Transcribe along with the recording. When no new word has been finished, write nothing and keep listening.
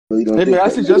really don't Hey, may think I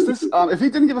that. suggest this? If he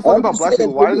didn't give a fuck I'm about just black saying,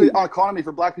 people, why did please. the economy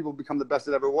for black people become the best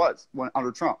it ever was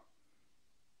under Trump?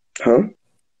 Huh?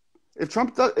 If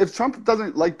Trump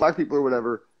doesn't like black people or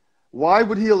whatever, why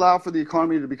would he allow for the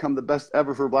economy to become the best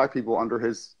ever for black people under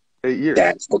his 8 years?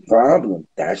 That's the problem.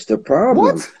 That's the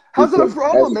problem. What? How's that a Because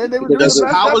problem, man? They were doing the best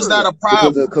How is that ever. a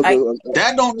problem? Because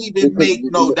That don't even because make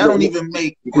no. That don't even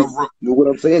make. because what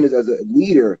I'm saying is, as a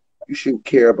leader, you should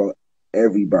care about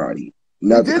everybody, He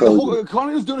not did. the The color. whole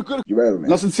economy was doing a good. You're right, man.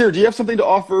 Now, Sincere, do you have something to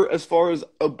offer as far as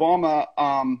Obama,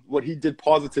 what he did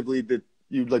positively that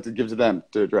you'd like to give to them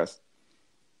to address?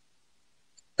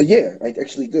 Yeah, I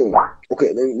actually do.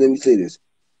 Okay, let me say this.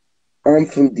 I'm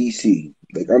from DC.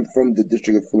 Like, I'm from the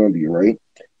District of Columbia, right?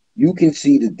 You can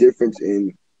see the difference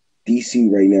in DC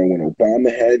right now when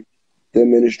Obama had the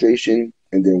administration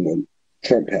and then when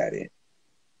Trump had it.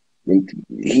 When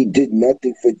he did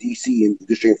nothing for DC and the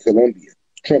District of Columbia.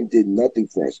 Trump did nothing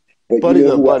for us. But Buddy, you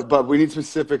know who but we need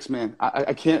specifics, man.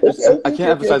 I can't okay,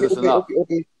 emphasize this enough.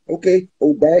 Okay.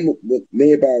 Obama,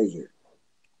 Mayor Bowser,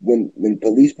 when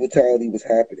police brutality was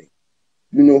happening,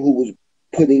 you know who was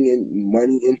putting in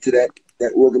money into that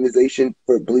organization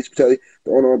for police brutality,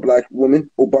 the unarmed black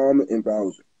woman? Obama and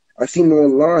Bowser. I seen it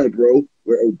online, bro,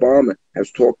 where Obama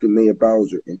has talked to Mayor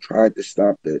Bowser and tried to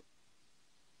stop the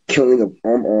killing of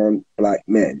unarmed black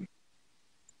men.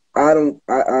 I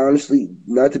honestly,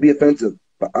 not to be offensive,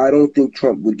 but I don't think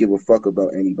Trump would give a fuck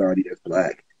about anybody that's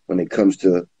black when it comes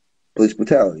to police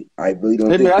brutality. I really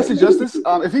don't Hey, think may I that. suggest this?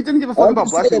 If he didn't give a fuck I'm about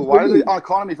just black saying, people, why did please. the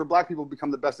economy for black people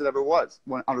become the best it ever was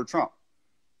under Trump?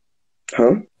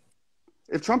 Huh?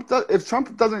 If Trump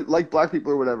doesn't like black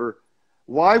people or whatever,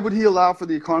 why would he allow for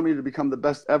the economy to become the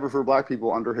best ever for black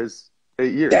people under his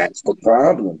 8 years? That's the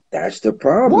problem. That's the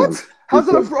problem. What? How's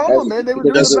that a problem, man? They were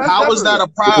doing the best How ever. is that a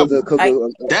problem?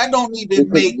 Because That don't even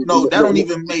make no. That don't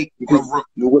even make.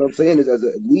 what I'm saying is, as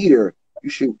a leader, you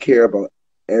should care about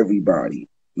everybody,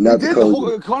 He not the did. The color.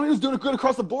 whole economy was doing good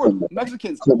across the board.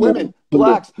 Mexicans, Come on. women,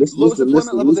 blacks, lowest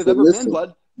employment levels they've ever been,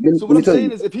 bud. So what I'm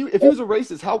saying is, if he was a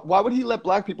racist, why would he let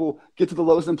black people get to the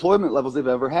lowest employment levels they've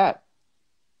ever had?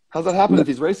 How's that happen if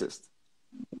he's racist?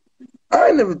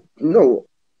 I don't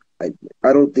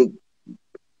think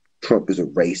Trump is a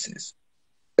racist.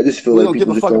 I just feel We like don't give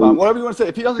people a just fuck don't. about him. Whatever you want to say.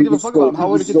 If he doesn't give a fuck about him, how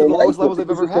would he get to the lowest levels they've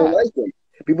ever had?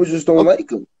 People just don't like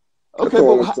him. Okay,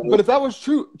 but if that was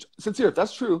true, Sincere, if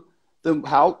that's true, then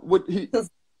how would he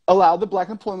allow the black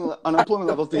unemployment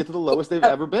levels to get to the lowest they've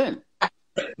ever been?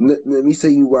 Let me say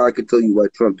you why I can tell you why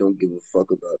Trump don't give a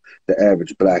fuck about the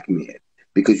average black man.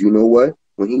 Because you know what?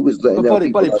 When he was letting out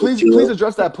people out of jail, please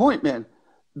address that point, man.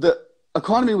 The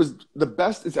economy was the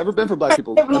best it's ever been for black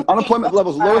people. Unemployment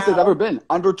levels lowest they've ever been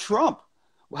under Trump.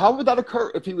 How would that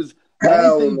occur if he was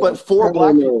anything but for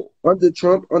black people? Under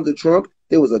Trump,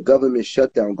 there was a government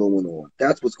shutdown going on.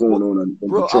 That's what's going on under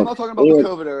bro, Trump. I'm not talking about the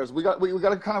COVID eras. We got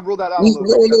to kind of rule that out a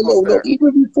little bit. No.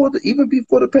 Even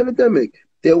before the pandemic,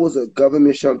 there was a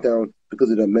government shutdown because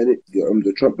of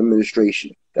the Trump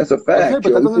administration. That's a fact. Okay,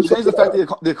 but that doesn't change the fact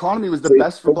that the economy was the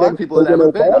best for black people it ever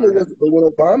been. But when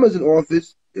Obama's in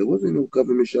office, there wasn't no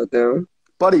government shutdown.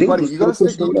 Buddy, you gotta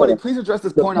stay. Buddy, please address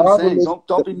this point I'm saying.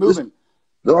 Don't be moving.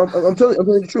 No, I'm telling you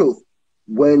the truth.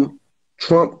 When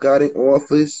Trump got in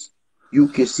office, you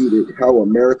can see how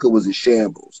America was in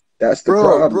shambles. That's the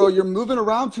problem. Bro, you're moving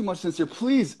around too much, Sincere.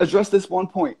 Please address this one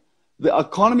point. The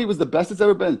economy was the best it's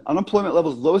ever been. Unemployment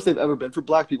levels lowest they've ever been for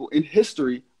black people in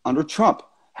history under Trump.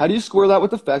 How do you square that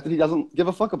with the fact that he doesn't give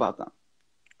a fuck about them?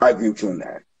 I agree with you on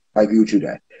that.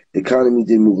 The economy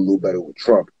did move a little better with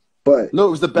Trump, but no,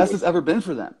 it was the best it's ever been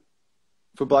for them,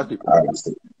 for black people.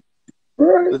 Obviously.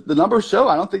 Right. The numbers show.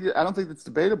 I don't think it's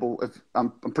debatable.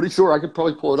 I'm pretty sure I could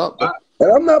probably pull it up. But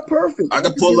and I'm not perfect. I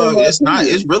can pull up. It's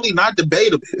really not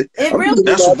debatable.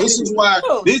 This is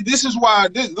why.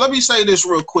 Let me say this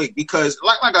real quick because,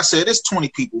 like I said, there's 20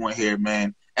 people in here,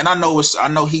 man, and I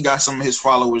know he got some of his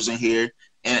followers in here,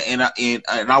 and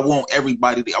I want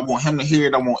everybody. I want him to hear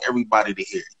it. I want everybody to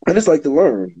hear it. I just like to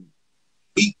learn.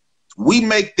 We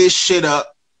make this shit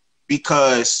up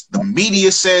because the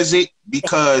media says it,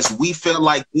 because we feel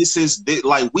like this is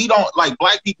like we don't like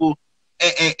black people.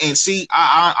 And see,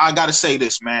 I gotta say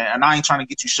this, man, and I ain't trying to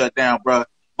get you shut down, bro,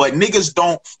 but niggas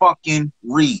don't fucking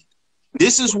read.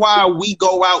 This is why we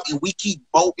go out and we keep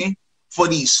voting for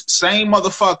these same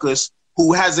motherfuckers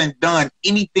who hasn't done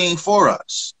anything for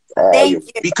us.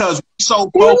 Because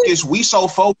we so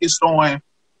focused on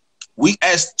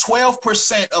as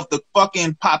 12% of the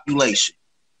fucking population.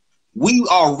 We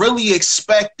are really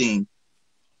expecting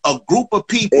a group of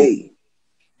people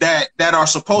that are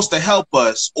supposed to help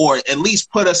us or at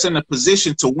least put us in a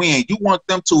position to win. You want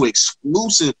them to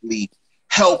exclusively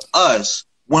help us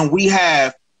when we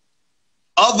have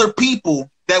other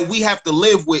people that we have to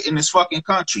live with in this fucking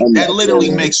country? That literally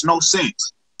makes no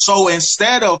sense. So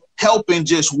instead of helping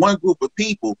just one group of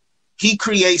people, he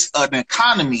creates an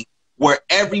economy where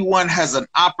everyone has an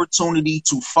opportunity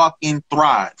to fucking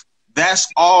thrive.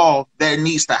 That's all that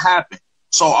needs to happen.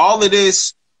 So all of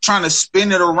this trying to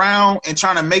spin it around and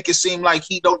trying to make it seem like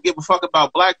he don't give a fuck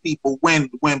about black people when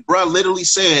bruh literally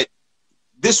said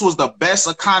this was the best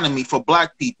economy for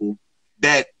black people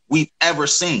that we've ever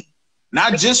seen.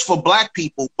 Not just for black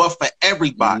people, but for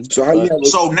everybody.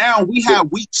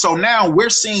 So now we're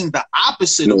seeing the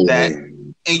opposite of that.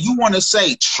 And you want to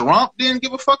say Trump didn't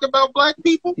give a fuck about black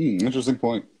people? Interesting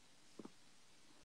point.